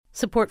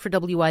Support for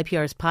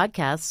WYPR's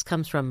podcasts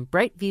comes from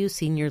Brightview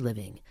Senior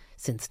Living.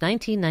 Since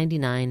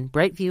 1999,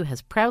 Brightview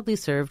has proudly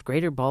served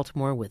Greater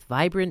Baltimore with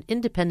vibrant,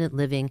 independent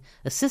living,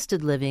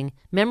 assisted living,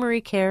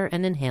 memory care,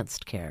 and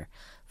enhanced care.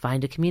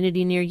 Find a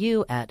community near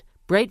you at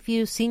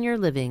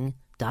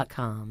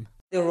brightviewseniorliving.com.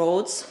 The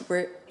roads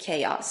were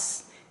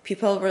chaos.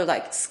 People were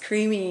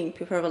screaming.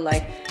 People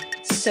were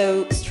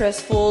so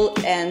stressful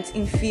and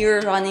in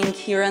fear, running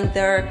here and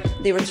there.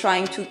 They were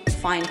trying to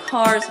find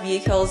cars,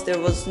 vehicles. There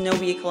was no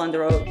vehicle on the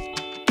road.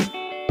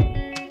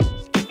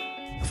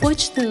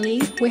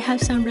 Fortunately, we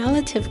have some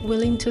relatives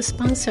willing to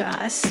sponsor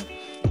us.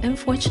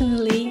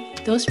 Unfortunately,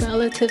 those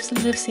relatives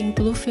live in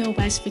Bluefield,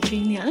 West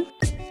Virginia.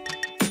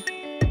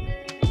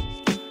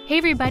 Hey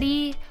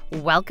everybody,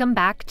 welcome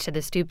back to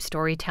the Stoop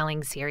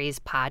Storytelling Series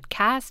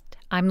podcast.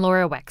 I'm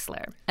Laura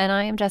Wexler. And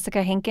I am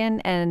Jessica Hinken,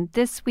 and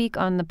this week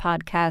on the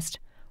podcast,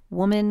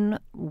 Woman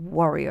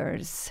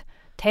Warriors.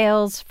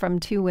 Tales from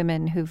two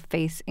women who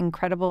face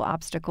incredible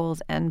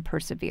obstacles and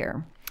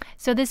persevere.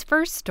 So this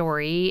first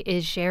story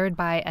is shared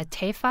by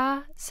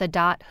Ataifa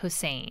Sadat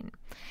Hussein.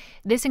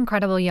 This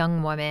incredible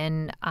young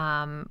woman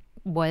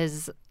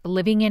was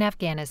living in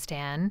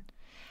Afghanistan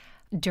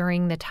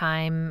during the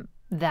time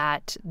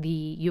that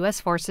the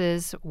U.S.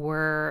 forces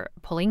were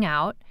pulling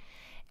out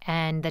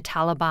and the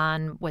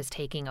Taliban was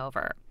taking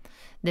over.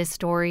 This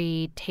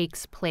story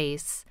takes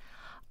place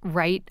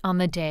right on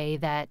the day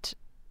that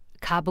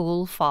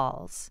Kabul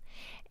falls,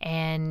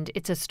 and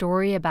it's a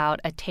story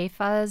about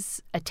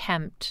Ataifa's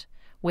attempt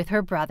with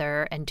her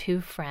brother and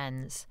two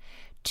friends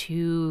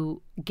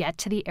to get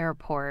to the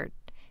airport,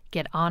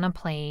 get on a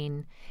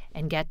plane,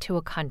 and get to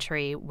a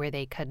country where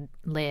they could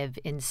live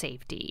in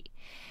safety.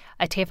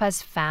 Ataifa's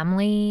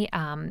family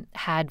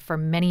had for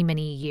many,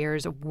 many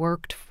years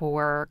worked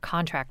for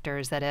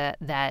contractors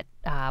that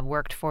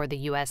worked for the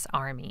U.S.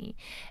 Army.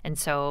 And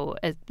so,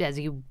 as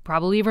you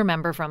probably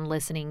remember from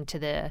listening to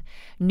the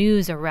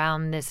news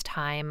around this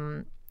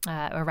time,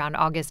 around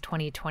August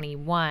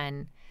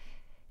 2021,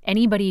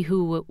 anybody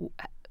who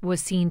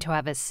was seen to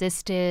have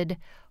assisted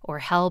or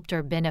helped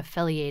or been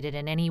affiliated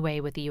in any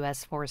way with the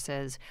U.S.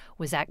 forces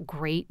was at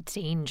great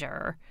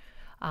danger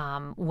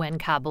when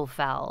Kabul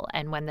fell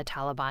and when the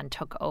Taliban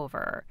took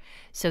over.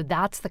 So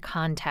that's the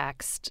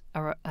context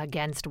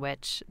against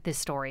which this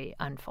story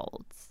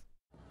unfolds.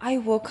 I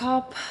woke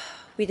up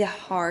with a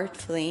hard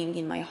feeling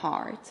in my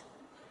heart.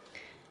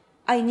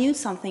 I knew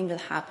something will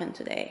happen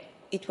today.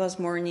 It was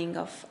morning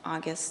of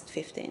August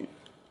 15.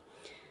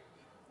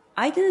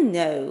 I didn't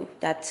know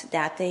that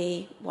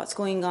day what's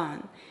going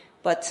on,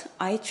 but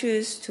I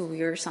chose to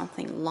wear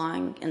something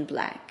long and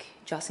black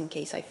just in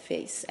case I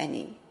face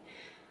any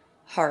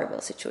horrible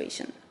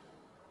situation.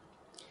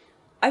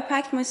 I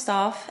packed my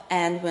stuff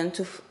and went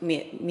to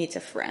meet a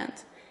friend.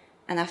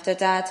 And after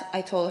that,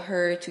 I told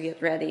her to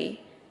get ready.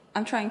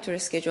 I'm trying to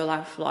reschedule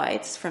our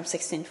flights from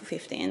 16 to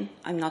 15.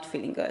 I'm not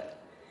feeling good.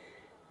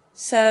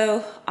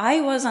 So I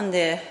was on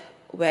the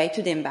way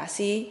to the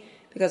embassy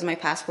because my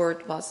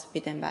passport was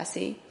with the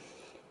embassy.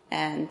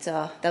 And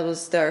that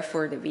was there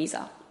for the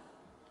visa.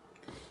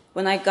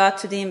 When I got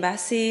to the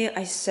embassy,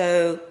 I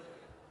saw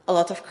a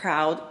lot of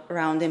crowd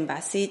around the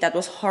embassy. That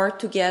was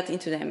hard to get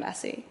into the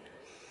embassy.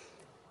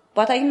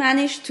 But I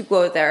managed to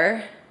go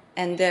there,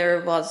 and there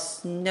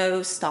was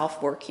no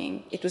staff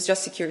working. It was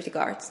just security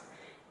guards.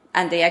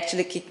 And they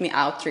actually kicked me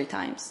out 3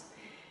 times.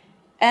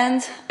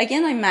 And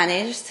again, I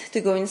managed to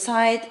go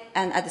inside,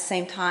 and at the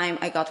same time,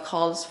 I got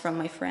calls from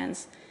my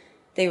friends.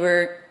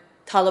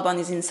 Taliban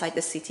is inside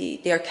the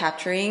city. They are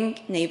capturing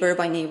neighbor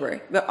by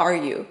neighbor. Where are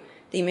you?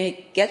 They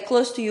may get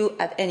close to you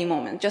at any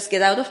moment. Just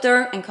get out of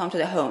there and come to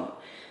the home.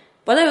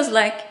 But I was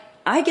like,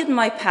 I get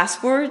my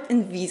passport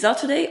and visa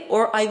today,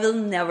 or I will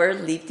never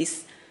leave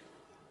this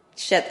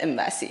shit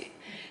embassy.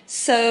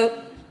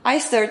 So I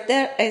stayed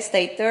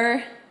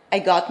there. I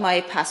got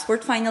my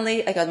passport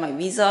finally. I got my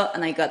visa,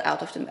 and I got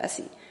out of the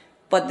embassy.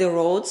 But the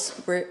roads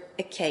were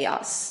a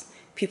chaos.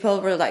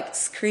 People were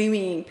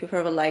screaming.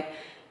 People were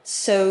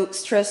so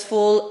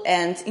stressful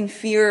and in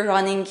fear,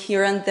 running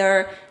here and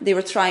there. They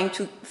were trying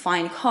to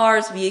find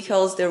cars,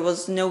 vehicles. There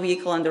was no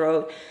vehicle on the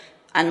road.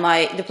 And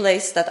the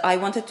place that I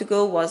wanted to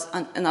go was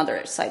on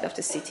another side of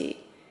the city.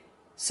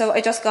 So I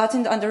just got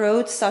on the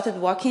road,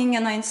 started walking,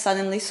 and I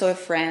suddenly saw a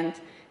friend.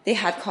 They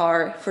had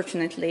car,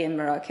 fortunately, a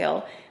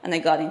miracle, and I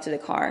got into the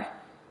car.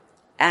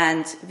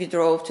 And we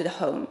drove to the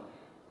home.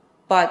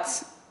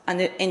 But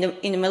in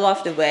the middle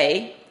of the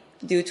way,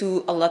 due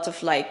to a lot of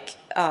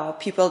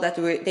people that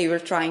they were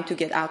trying to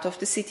get out of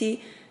the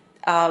city,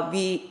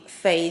 we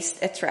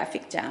faced a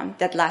traffic jam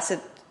that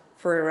lasted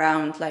for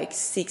around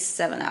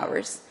 6-7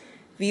 hours.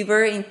 We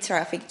were in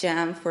traffic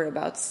jam for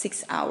about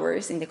 6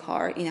 hours in the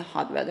car in a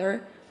hot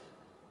weather.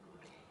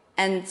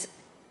 And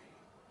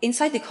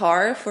inside the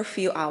car for a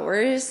few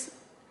hours,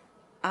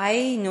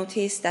 I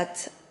noticed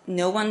that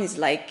no one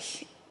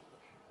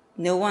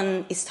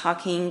is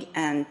talking,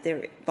 and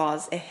there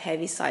was a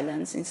heavy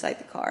silence inside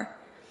the car.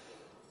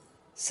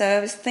 So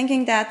I was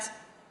thinking that,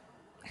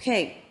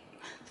 okay,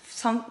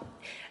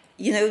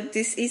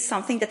 this is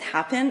something that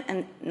happened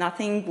and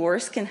nothing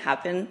worse can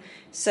happen.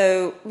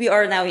 So we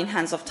are now in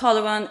hands of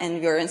Taliban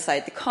and we are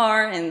inside the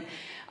car and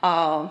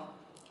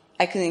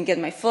I couldn't get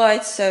my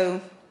flight.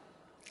 So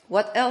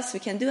what else we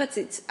can do at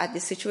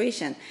this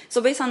situation? So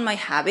based on my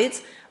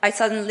habits, I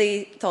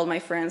suddenly told my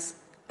friends,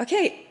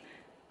 okay,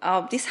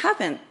 this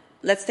happened.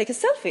 Let's take a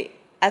selfie.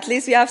 At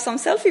least we have some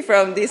selfie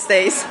from these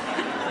days.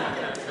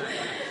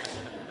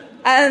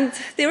 And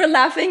they were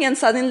laughing, and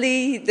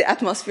suddenly the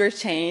atmosphere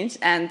changed,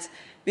 and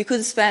we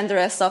could spend the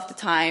rest of the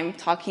time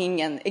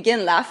talking and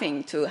again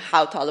laughing to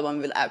how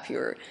Taliban will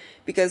appear.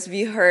 Because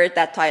we heard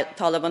that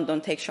Taliban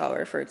don't take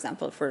shower, for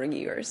example, for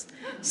years.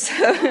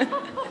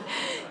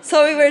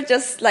 So we were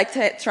just like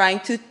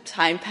trying to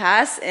time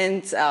pass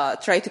and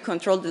try to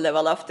control the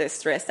level of the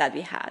stress that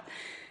we had.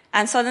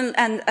 And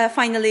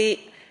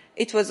finally,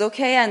 it was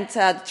okay, and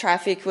the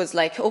traffic was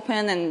like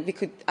open, and we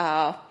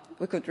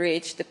could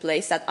reach the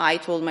place that I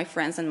told my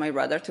friends and my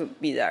brother to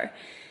be there.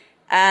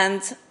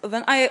 And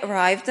when I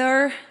arrived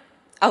there,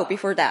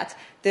 before that,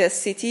 the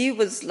city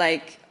was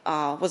like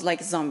a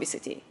zombie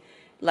city.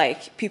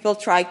 Like people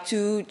tried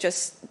to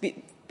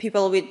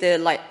people with the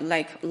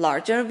like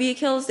larger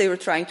vehicles, they were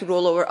trying to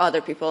roll over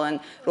other people and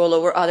roll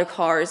over other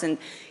cars, and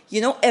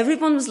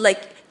everyone was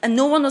like, and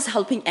no one was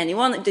helping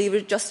anyone. They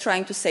were just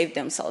trying to save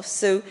themselves.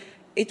 So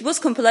it was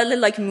completely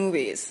like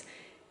movies.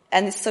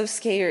 And it's so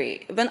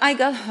scary. When I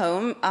got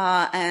home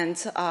and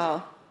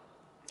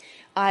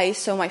I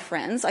saw my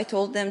friends, I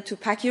told them to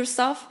pack your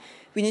stuff.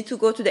 We need to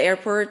go to the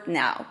airport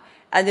now.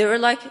 And they were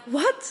like,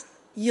 what?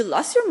 You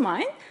lost your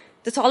mind?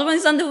 The Taliban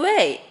is on the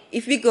way.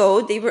 If we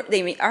go,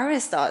 they may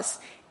arrest us.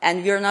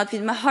 And we are not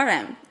with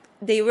Maharem.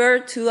 They were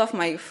two of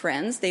my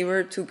friends. They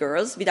were two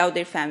girls without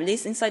their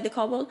families inside the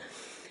Kabul.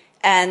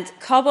 And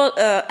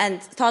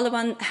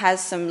Taliban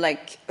has some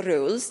like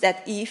rules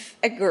that if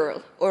a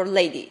girl or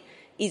lady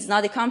is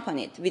not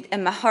accompanied with a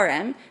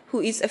maharem,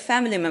 who is a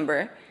family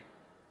member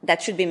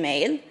that should be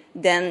male,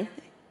 then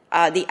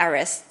they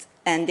arrest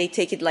and they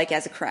take it like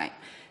as a crime.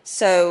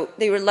 So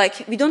they were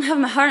like, we don't have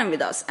maharem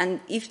with us.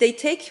 And if they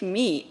take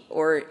me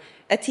or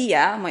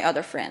Atiya, my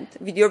other friend,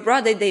 with your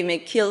brother, they may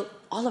kill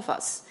all of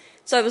us.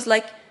 So I was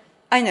like,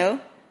 I know,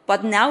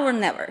 but now or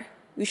never.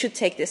 We should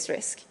take this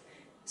risk.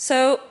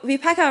 So we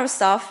pack our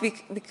stuff. We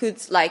could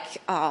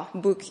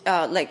book,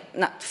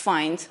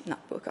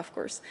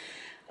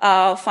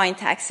 find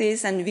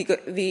taxis, and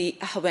we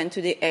went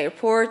to the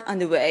airport. On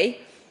the way,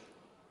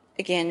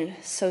 again,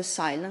 so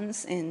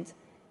silence, and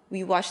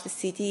we watched the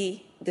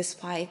city.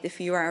 Despite the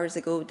few hours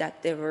ago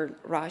that there were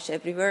rush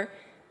everywhere,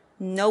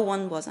 no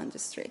one was on the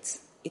streets.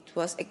 It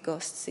was a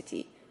ghost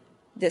city.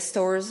 The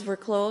stores were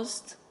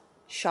closed,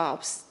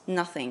 shops,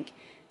 nothing.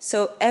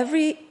 So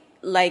every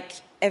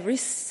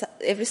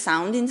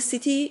sound in the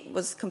city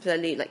was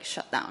completely like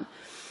shut down.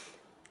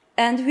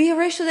 And we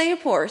rushed to the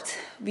airport.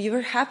 We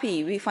were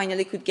happy. We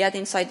finally could get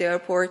inside the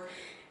airport,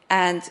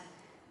 and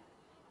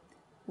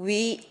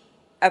we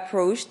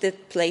approached the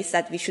place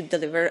that we should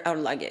deliver our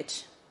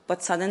luggage.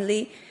 But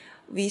suddenly,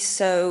 we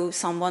saw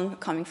someone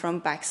coming from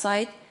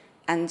backside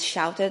and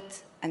shouted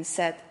and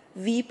said,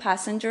 "We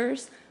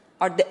passengers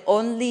are the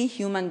only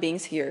human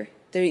beings here.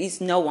 There is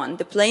no one.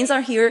 The planes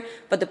are here,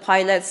 but the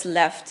pilots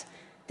left.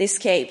 They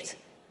escaped.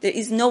 There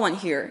is no one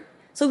here."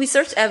 So we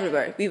searched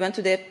everywhere. We went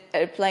to the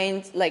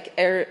airplanes,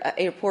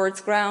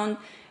 airport's ground.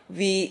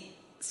 We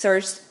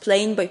searched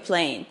plane by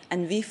plane,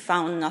 and we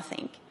found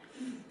nothing.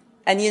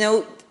 And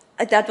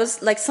that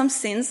was like some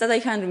scenes that I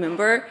can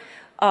remember.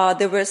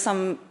 There were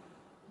some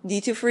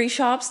duty-free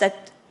shops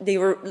that they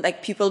were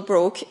like, people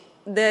broke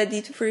the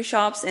duty-free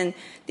shops and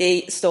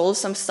they stole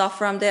some stuff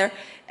from there.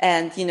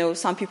 And,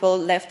 some people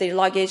left their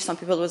luggage, some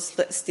people was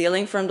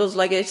stealing from those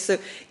luggage. So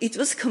it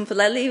was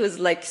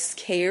like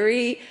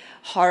scary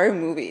horror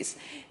movies.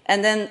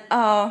 And then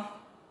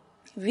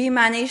we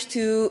managed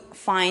to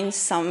find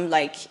some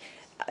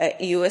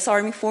U.S.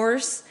 Army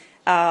force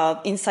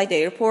inside the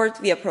airport.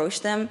 We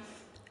approached them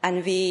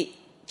and we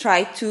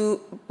tried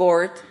to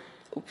board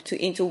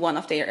into one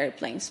of their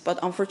airplanes. But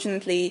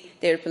unfortunately,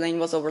 the airplane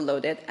was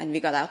overloaded and we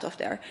got out of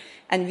there.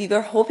 And we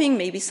were hoping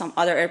maybe some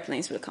other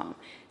airplanes will come.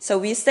 So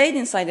we stayed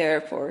inside the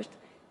airport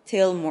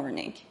till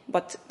morning.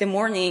 But the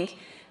morning,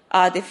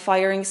 the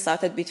firing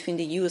started between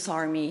the U.S.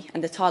 Army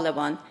and the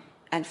Taliban.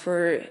 And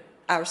for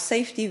our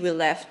safety, we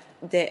left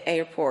the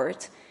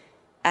airport.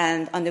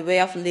 And on the way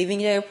of leaving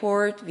the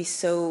airport, we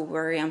saw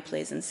very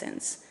unpleasant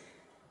scenes.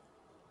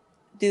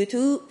 Due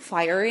to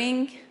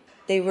firing,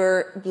 there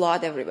were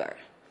blood everywhere.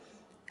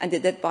 And the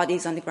dead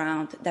bodies on the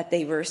ground that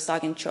they were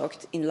stuck and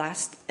choked in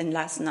last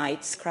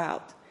night's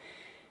crowd.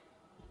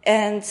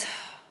 And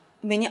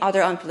many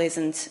other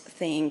unpleasant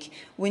things.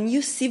 When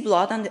you see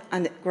blood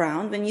on the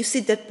ground, when you see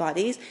dead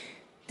bodies,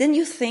 then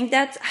you think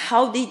that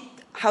how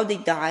they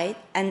died,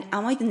 and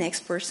am I the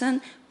next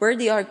person where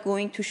they are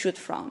going to shoot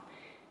from?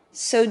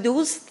 So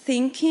those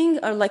thinking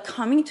are like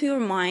coming to your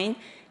mind,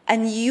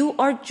 and you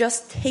are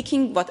just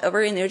taking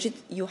whatever energy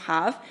you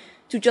have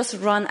to just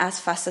run as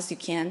fast as you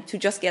can to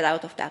just get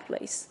out of that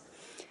place.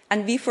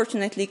 And we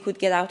fortunately could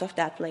get out of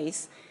that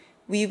place.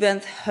 We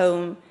went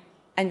home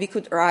and we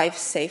could arrive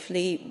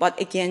safely. But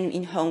again,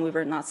 in home, we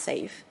were not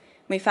safe.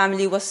 My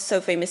family was so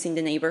famous in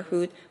the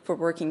neighborhood for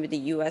working with the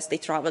U.S. They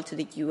traveled to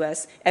the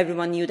U.S.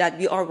 Everyone knew that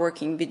we are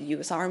working with the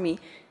U.S. Army,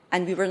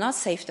 and we were not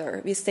safe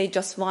there. We stayed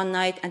just one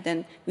night, and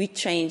then we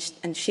changed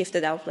and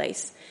shifted our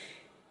place.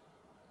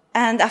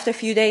 And after a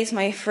few days,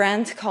 my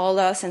friend called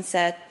us and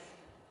said,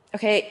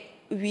 okay,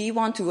 we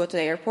want to go to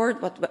the airport,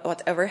 but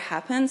whatever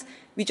happens,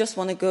 we just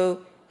want to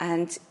go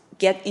and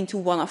get into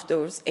one of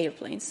those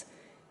airplanes.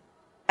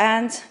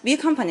 And we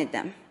accompanied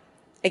them.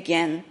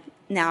 Again,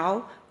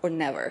 now or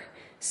never.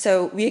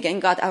 So we again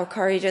got our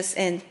courages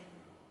and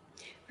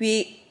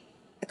we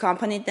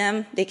accompanied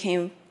them. They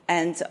came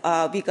and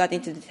we got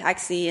into the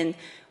taxi and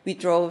we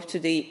drove to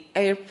the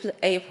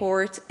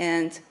airport.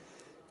 And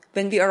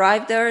when we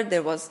arrived there,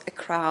 there was a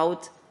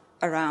crowd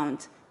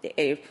around the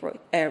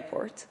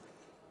airport.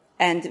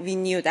 And we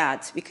knew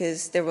that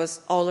because there was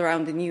all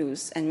around the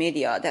news and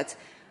media that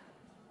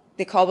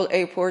the Kabul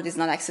airport is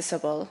not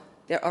accessible.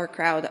 There are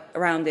crowds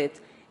around it,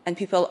 and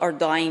people are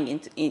dying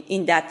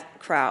in that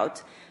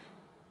crowd.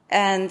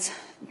 And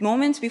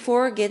moments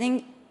before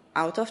getting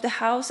out of the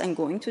house and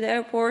going to the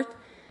airport,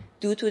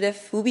 due to the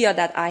phobia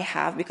that I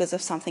have because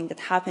of something that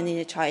happened in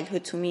the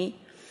childhood to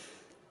me,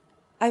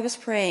 I was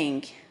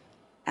praying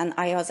and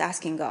I was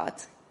asking God.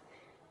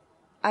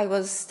 I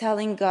was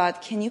telling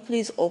God, can you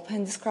please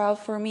open this crowd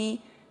for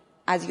me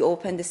as you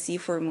opened the sea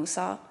for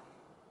Musa?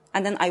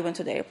 And then I went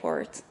to the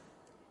airport.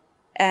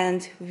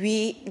 And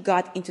we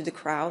got into the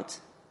crowd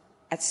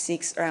at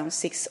around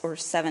 6 or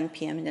 7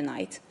 p.m. in the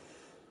night.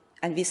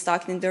 And we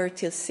stuck in there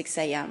till 6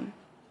 a.m.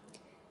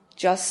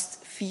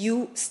 Just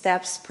few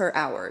steps per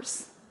hour.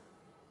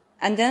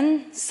 And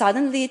then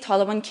suddenly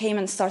Taliban came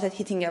and started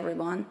hitting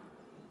everyone.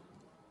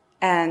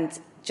 And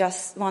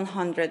just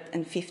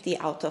 150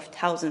 out of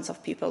thousands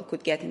of people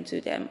could get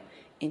into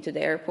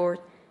the airport,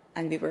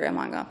 and we were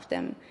among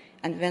them.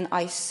 And when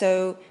I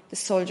saw the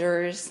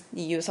soldiers,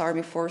 the U.S.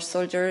 Army Force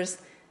soldiers,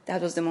 that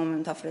was the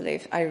moment of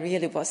relief. I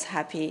really was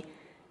happy.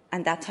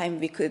 And that time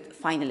we could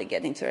finally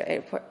get into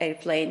an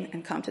airplane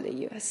and come to the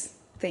U.S.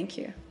 Thank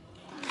you.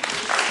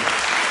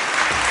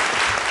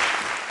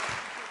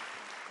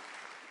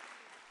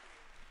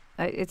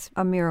 It's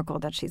a miracle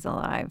that she's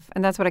alive.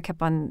 And that's what I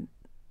kept on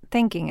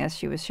thinking as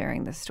she was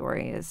sharing this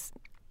story, is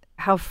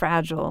how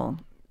fragile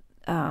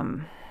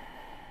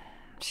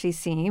she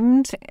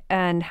seemed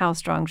and how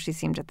strong she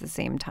seemed at the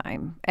same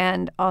time.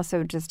 And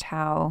also just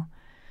how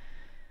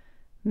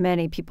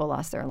many people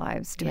lost their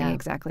lives doing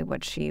exactly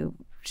what she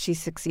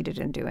succeeded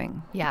in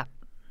doing. Yeah.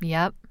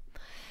 Yep.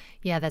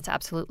 Yeah, that's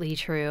absolutely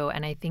true.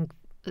 And I think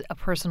a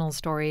personal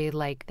story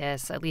like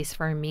this, at least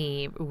for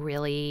me,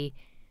 really,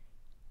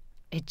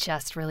 it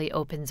just really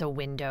opens a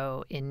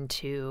window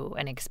into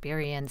an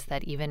experience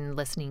that even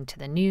listening to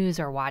the news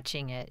or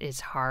watching it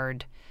is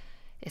hard.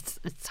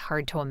 It's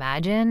hard to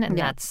imagine. And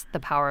that's the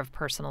power of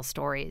personal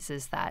stories,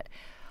 is that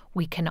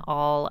we can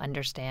all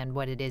understand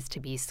what it is to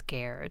be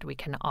scared. We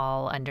can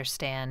all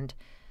understand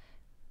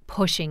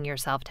pushing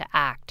yourself to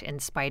act in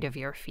spite of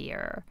your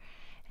fear.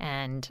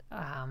 And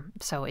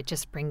so it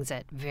just brings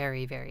it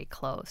very, very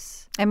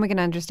close. And we can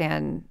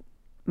understand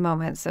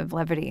moments of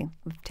levity,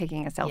 of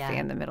taking a selfie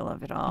in the middle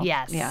of it all.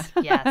 Yes. Yeah.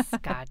 Yes.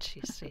 God,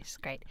 she's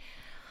great.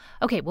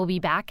 Okay, we'll be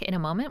back in a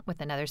moment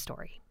with another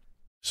story.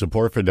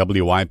 Support for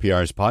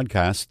WYPR's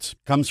podcasts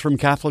comes from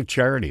Catholic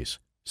Charities.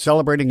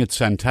 Celebrating its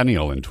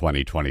centennial in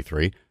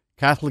 2023,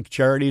 Catholic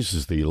Charities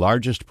is the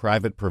largest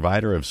private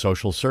provider of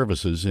social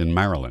services in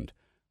Maryland.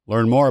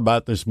 Learn more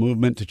about this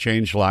movement to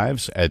change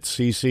lives at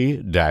cc-md.org.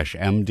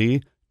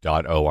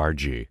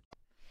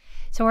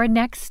 So our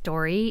next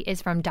story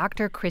is from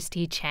Dr.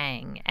 Christy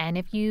Chang. And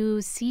if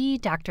you see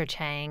Dr.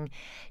 Chang,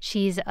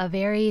 she's a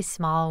very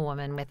small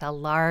woman with a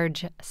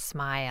large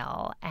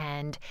smile.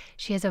 And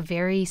she has a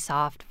very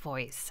soft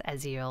voice,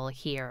 as you'll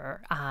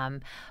hear.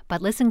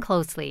 But listen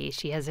closely.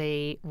 She has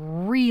a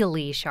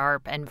really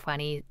sharp and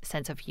funny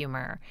sense of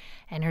humor.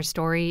 And her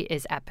story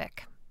is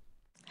epic.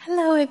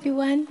 Hello,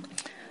 everyone.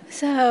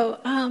 So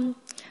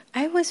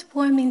I was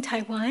born in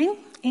Taiwan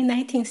in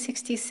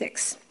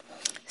 1966.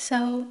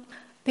 So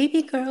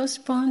baby girls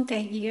born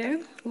that year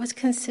was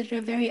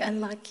considered very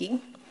unlucky.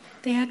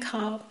 They are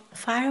called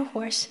fire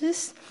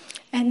horses,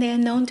 and they are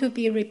known to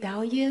be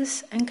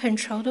rebellious,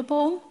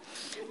 uncontrollable,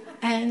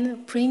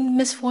 and bring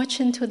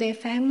misfortune to their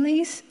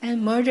families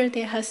and murder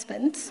their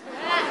husbands.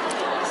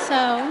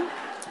 So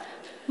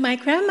my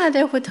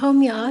grandmother, who told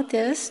me all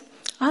this,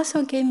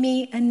 also gave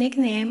me a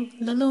nickname,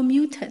 Little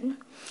Mutant,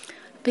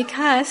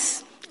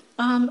 because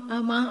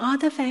among all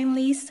the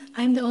families,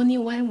 I'm the only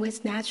one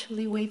with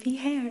naturally wavy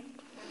hair.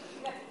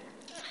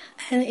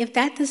 And if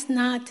that does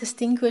not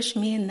distinguish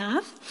me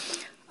enough,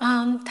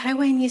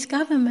 Taiwanese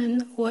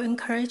government were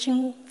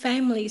encouraging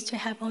families to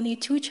have only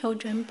 2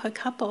 children per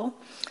couple,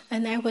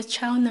 and I was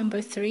child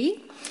number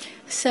 3.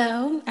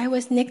 So I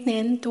was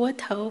nicknamed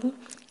Duotou,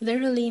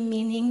 literally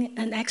meaning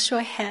an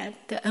extra head,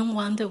 the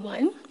unwanted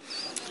one.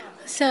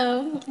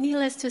 So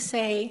needless to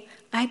say,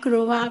 I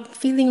grew up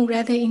feeling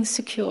rather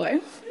insecure.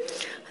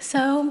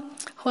 So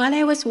while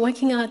I was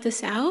working all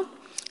this out,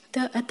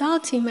 the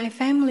adults in my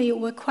family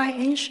were quite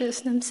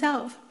anxious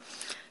themselves.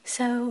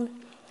 So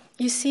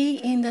you see,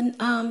 in the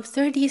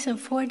 30s and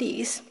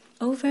 40s,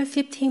 over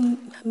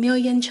 15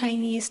 million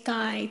Chinese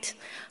died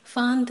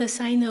from the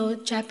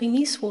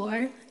Sino-Japanese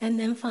War and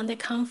then from the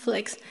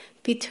conflicts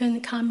between the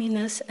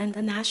communists and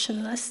the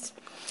nationalists.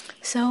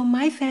 So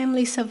my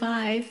family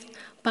survived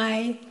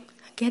by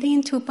getting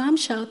into bomb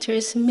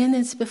shelters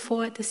minutes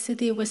before the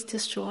city was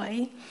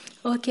destroyed,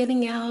 or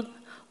getting out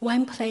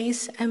one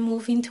place and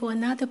moving to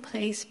another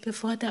place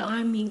before the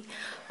army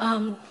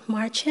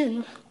marched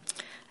in.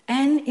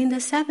 And in the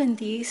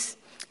 70s,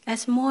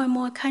 as more and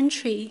more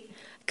countries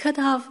cut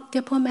off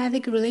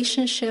diplomatic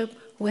relationship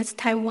with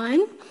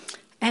Taiwan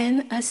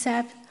and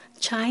accept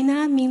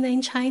China,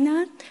 mainland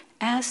China,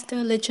 as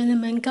the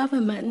legitimate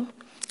government,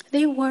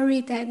 they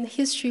worried that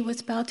history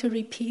was about to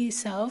repeat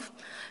itself.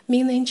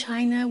 Mainland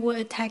China would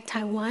attack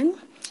Taiwan,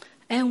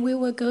 and we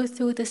would go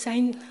through the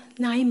same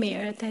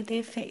nightmare that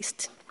they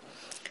faced.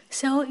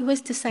 So it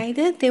was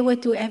decided they would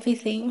do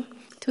everything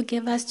to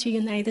give us to the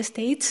United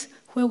States,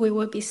 where we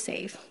would be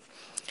safe.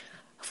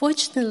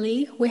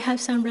 Fortunately, we have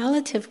some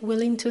relatives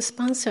willing to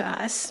sponsor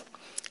us.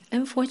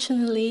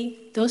 Unfortunately,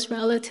 those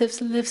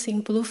relatives live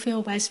in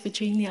Bluefield, West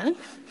Virginia.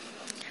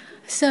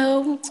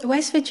 So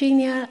West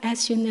Virginia,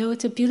 as you know,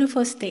 is a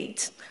beautiful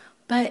state.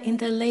 But in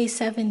the late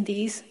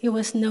 70s, it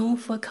was known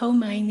for coal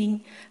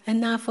mining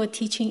and not for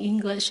teaching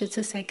English as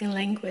a second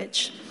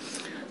language.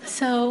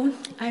 So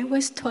I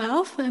was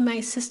 12 and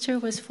my sister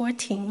was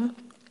 14.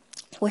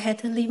 We had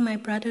to leave my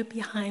brother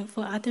behind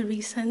for other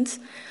reasons.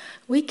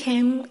 We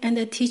came and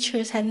the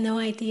teachers had no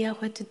idea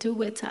what to do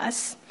with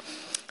us.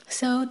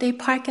 So they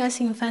park us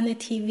in front of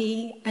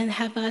TV and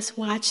have us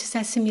watch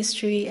Sesame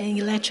Street and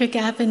Electric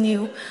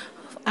Avenue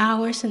for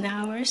hours and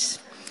hours.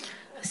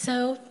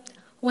 So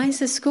once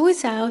the school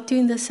is out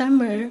during the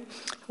summer,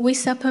 we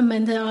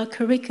supplemented our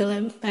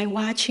curriculum by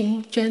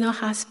watching General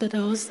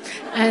Hospitals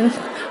and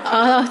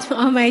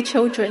all my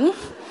children.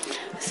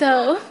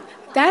 So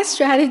that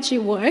strategy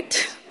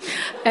worked.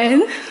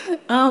 And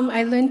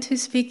I learned to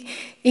speak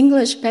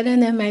English better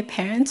than my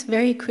parents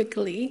very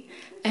quickly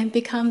and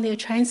become their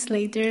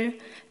translator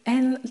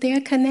and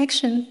their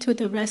connection to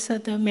the rest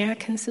of the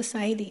American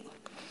society.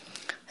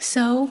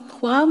 So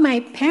while my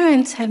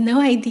parents have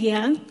no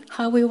idea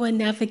how we were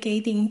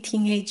navigating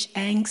teenage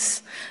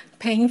angst,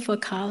 paying for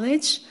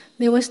college,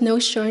 there was no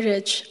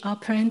shortage of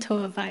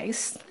parental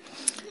advice.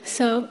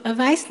 So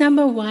advice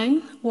number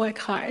one, work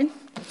hard.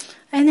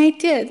 And I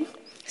did.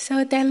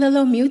 So that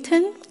little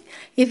mutant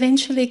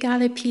eventually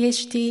got a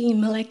PhD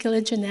in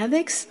molecular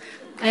genetics.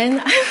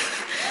 And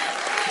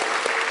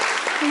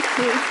thank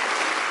you.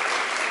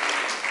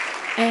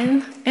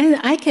 And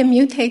I can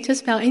mutate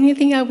just about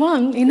anything I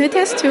want in the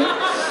test tube.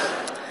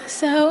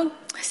 So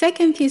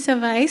second piece of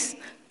advice,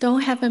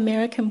 don't have an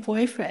American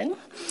boyfriend.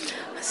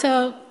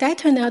 So that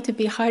turned out to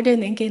be harder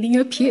than getting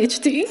a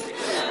PhD.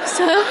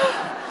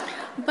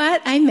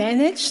 But I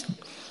managed.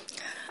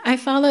 I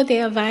followed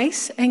their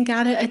advice and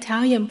got an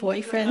Italian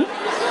boyfriend.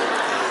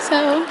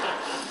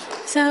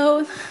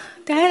 So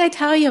that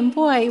Italian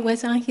boy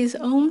was on his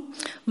own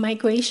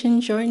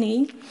migration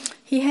journey.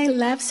 He had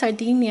left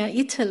Sardinia,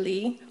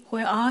 Italy,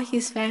 where all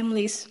his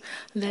families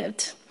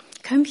lived,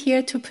 come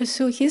here to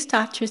pursue his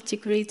doctorate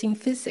degree in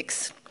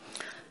physics.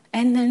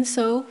 And then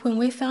so when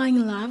we fell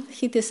in love,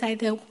 he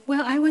decided,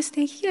 well, I will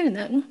stay here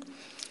then.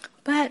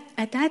 But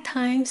at that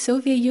time,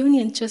 Soviet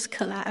Union just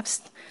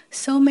collapsed.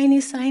 So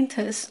many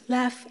scientists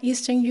left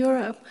Eastern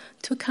Europe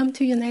to come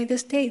to United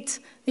States.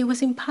 It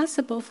was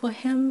impossible for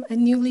him, a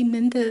newly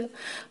minted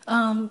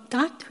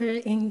doctor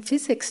in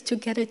physics, to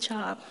get a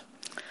job.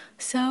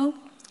 So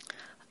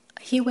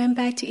he went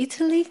back to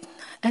Italy,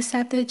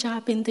 accepted a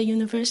job in the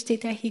university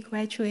that he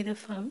graduated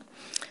from.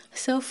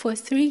 So for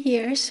 3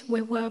 years,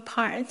 we were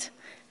apart.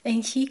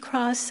 And he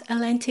crossed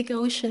Atlantic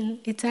Ocean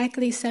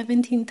exactly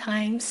 17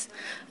 times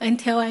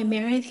until I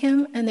married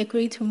him and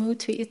agreed to move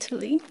to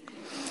Italy.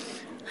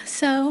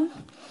 So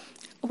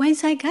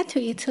once I got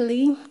to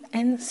Italy,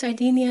 and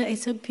Sardinia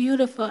is a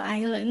beautiful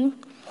island,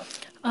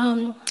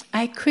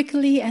 I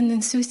quickly and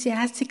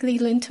enthusiastically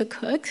learned to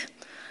cook,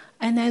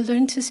 and I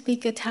learned to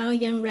speak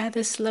Italian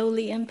rather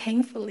slowly and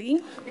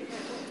painfully.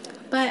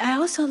 But I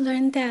also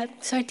learned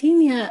that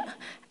Sardinia,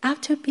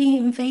 after being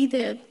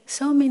invaded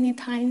so many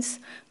times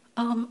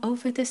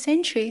over the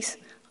centuries,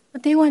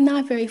 they were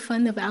not very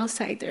fond of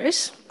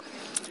outsiders.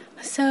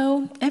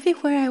 So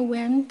everywhere I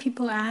went,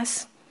 people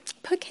asked,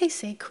 "Perché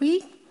sei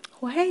qui?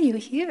 Why are you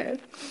here?"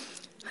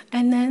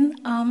 And then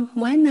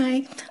one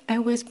night, I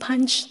was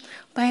punched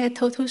by a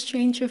total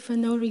stranger for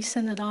no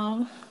reason at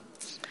all.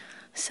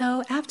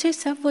 So after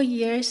several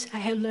years, I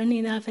had learned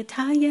enough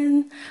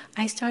Italian.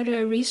 I started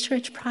a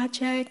research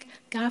project,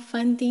 got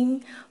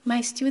funding.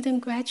 My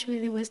student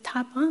graduated with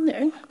top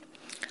honor.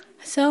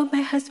 So my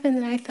husband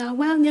and I thought,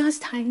 well, now it's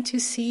time to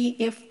see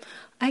if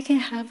I can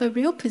have a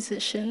real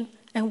position.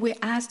 And we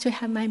asked to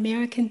have my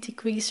American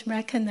degrees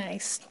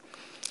recognized.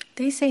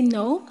 They say,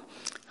 no,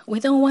 we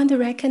don't want to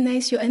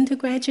recognize your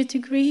undergraduate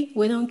degree.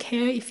 We don't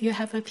care if you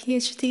have a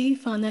PhD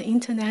from an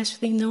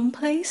internationally known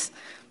place.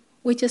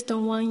 We just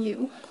don't want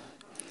you.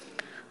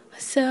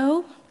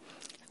 So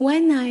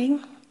one night,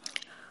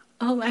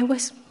 I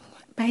was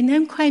by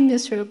then quite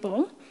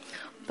miserable,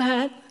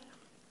 but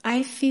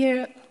I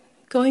fear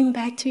going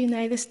back to the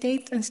United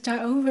States and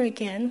start over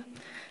again.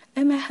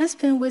 And my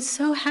husband was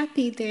so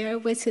happy there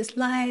with his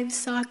life,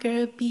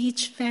 soccer,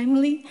 beach,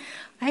 family.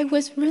 I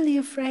was really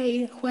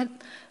afraid what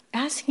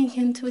asking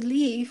him to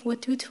leave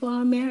would do to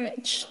our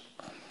marriage.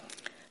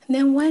 And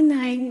then one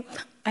night,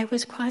 I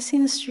was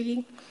crossing the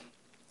street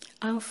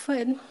on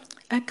foot.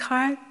 A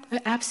car, an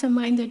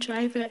absent-minded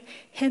driver,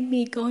 hit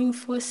me going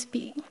full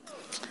speed.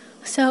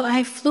 So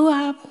I flew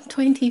up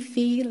 20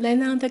 feet,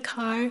 landed on the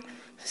car,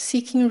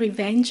 seeking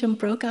revenge, and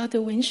broke out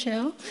the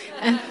windshield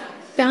and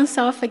bounced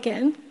off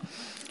again.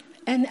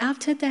 And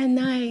after that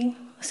night,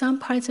 some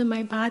parts of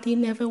my body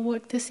never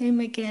worked the same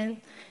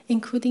again,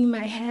 including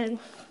my head.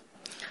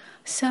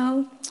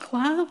 So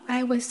while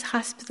I was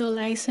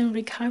hospitalized and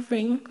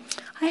recovering,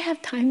 I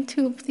had time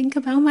to think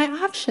about my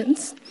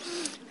options.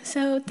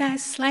 So that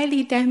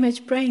slightly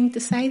damaged brain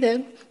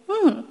decided,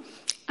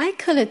 I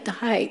could have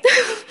died.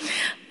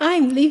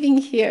 I'm living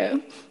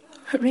here,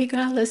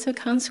 regardless of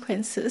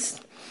consequences.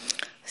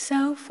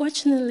 So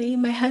fortunately,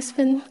 my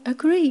husband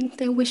agreed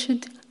that we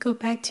should go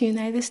back to the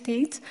United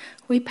States.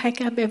 We packed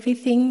up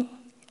everything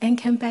and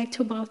came back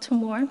to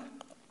Baltimore.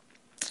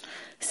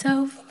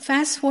 So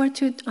fast forward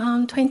to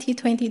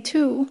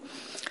 2022,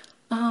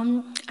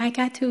 I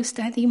got to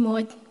study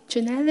more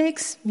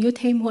genetics,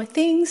 mutate more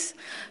things,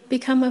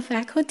 become a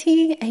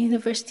faculty at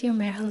University of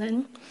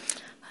Maryland.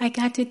 I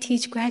got to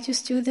teach graduate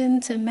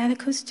students and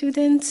medical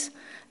students,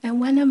 and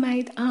one of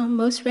my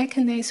most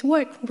recognized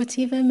work was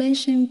even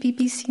mentioned in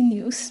BBC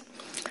News.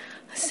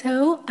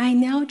 So I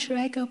now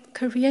direct a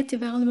career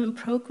development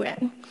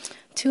program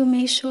to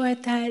make sure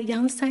that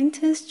young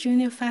scientists,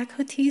 junior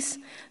faculties,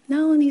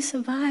 not only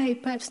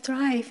survive but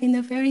thrive in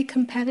a very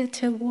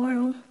competitive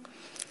world.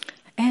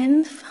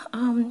 And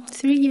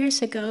 3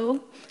 years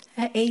ago,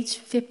 at age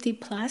 50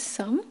 plus,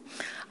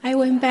 I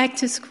went back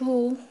to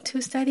school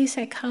to study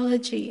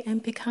psychology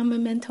and become a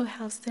mental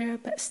health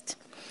therapist.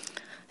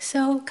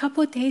 So a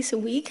couple of days a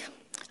week,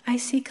 I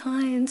see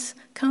clients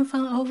come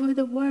from all over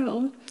the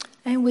world,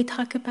 and we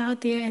talk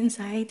about their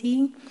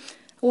anxiety,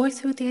 work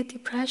through their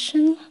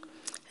depression,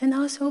 and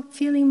also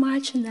feeling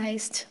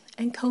marginalized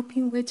and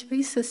coping with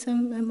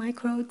racism and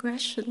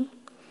microaggression.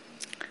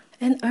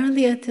 And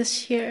earlier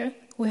this year,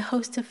 we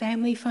hosted a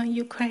family from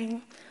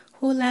Ukraine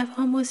who left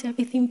almost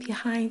everything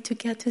behind to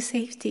get to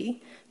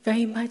safety,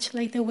 very much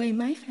like the way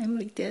my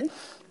family did.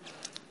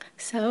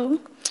 So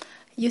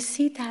you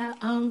see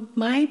that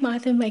my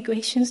modern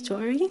migration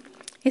story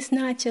is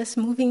not just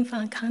moving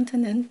from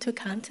continent to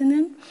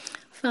continent,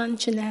 from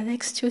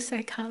genetics to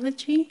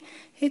psychology.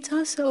 It's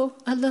also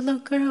a little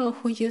girl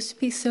who used to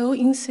be so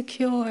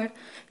insecure,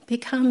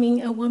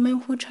 becoming a woman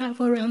who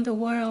traveled around the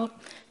world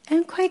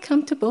and quite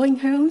comfortable in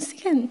her own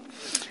skin.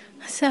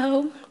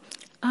 So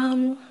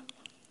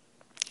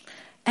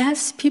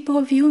as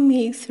people view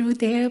me through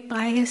their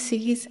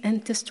biases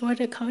and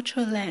distorted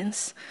cultural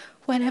lens,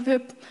 whatever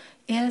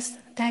is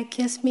that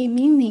gives me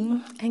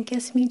meaning and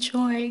gives me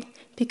joy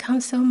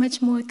becomes so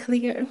much more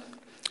clear.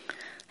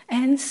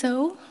 And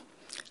so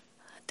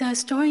the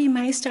story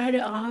might start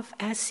off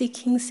as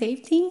seeking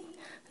safety,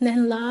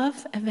 then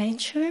love,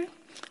 adventure,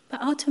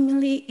 but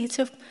ultimately it's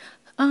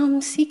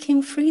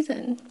seeking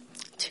freedom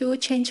to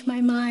change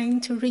my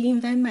mind, to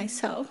reinvent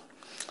myself.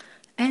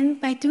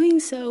 And by doing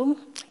so,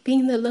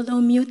 being the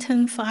little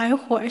mutant fire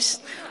horse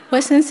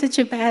wasn't such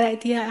a bad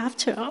idea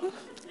after all.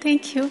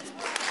 Thank you.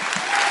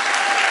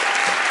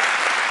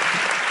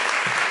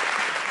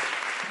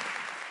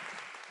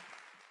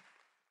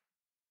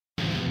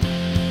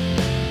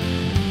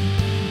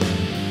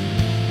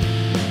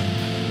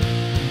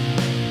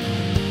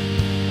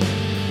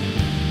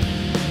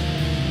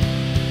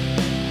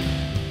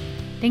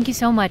 Thank you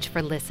so much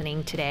for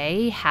listening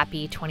today.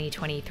 Happy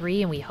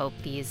 2023, and we hope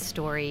these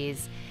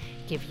stories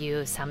give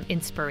you some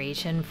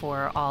inspiration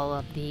for all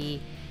of the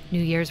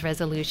New Year's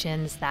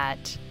resolutions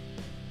that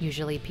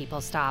usually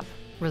people stop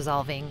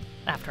resolving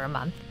after a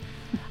month.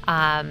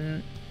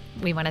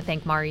 We want to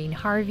thank Maureen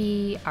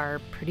Harvey, our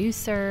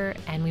producer,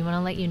 and we want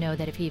to let you know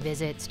that if you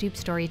visit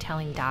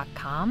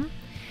stoopstorytelling.com,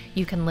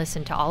 you can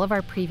listen to all of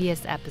our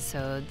previous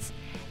episodes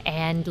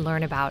and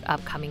learn about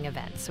upcoming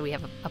events. So we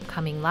have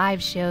upcoming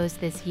live shows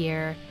this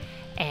year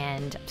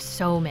and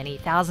so many,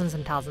 thousands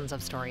and thousands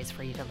of stories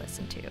for you to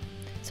listen to.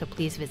 So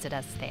please visit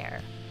us there.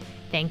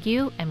 Thank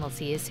you, and we'll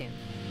see you soon.